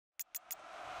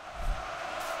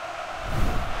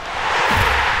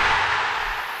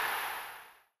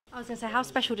was going to say, how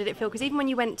special did it feel? Because even when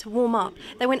you went to warm up,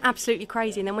 they went absolutely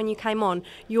crazy, and then when you came on,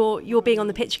 your being on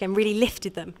the pitch again really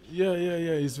lifted them. Yeah.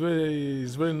 It's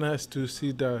very nice to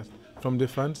see that from the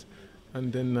fans,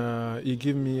 and then it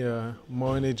gave me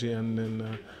more energy and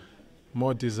then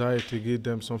more desire to give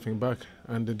them something back.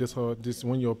 And this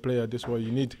when you're a player, this is what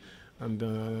you need. And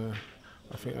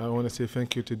I want to say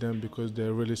thank you to them because they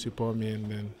really support me.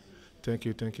 And then thank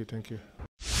you.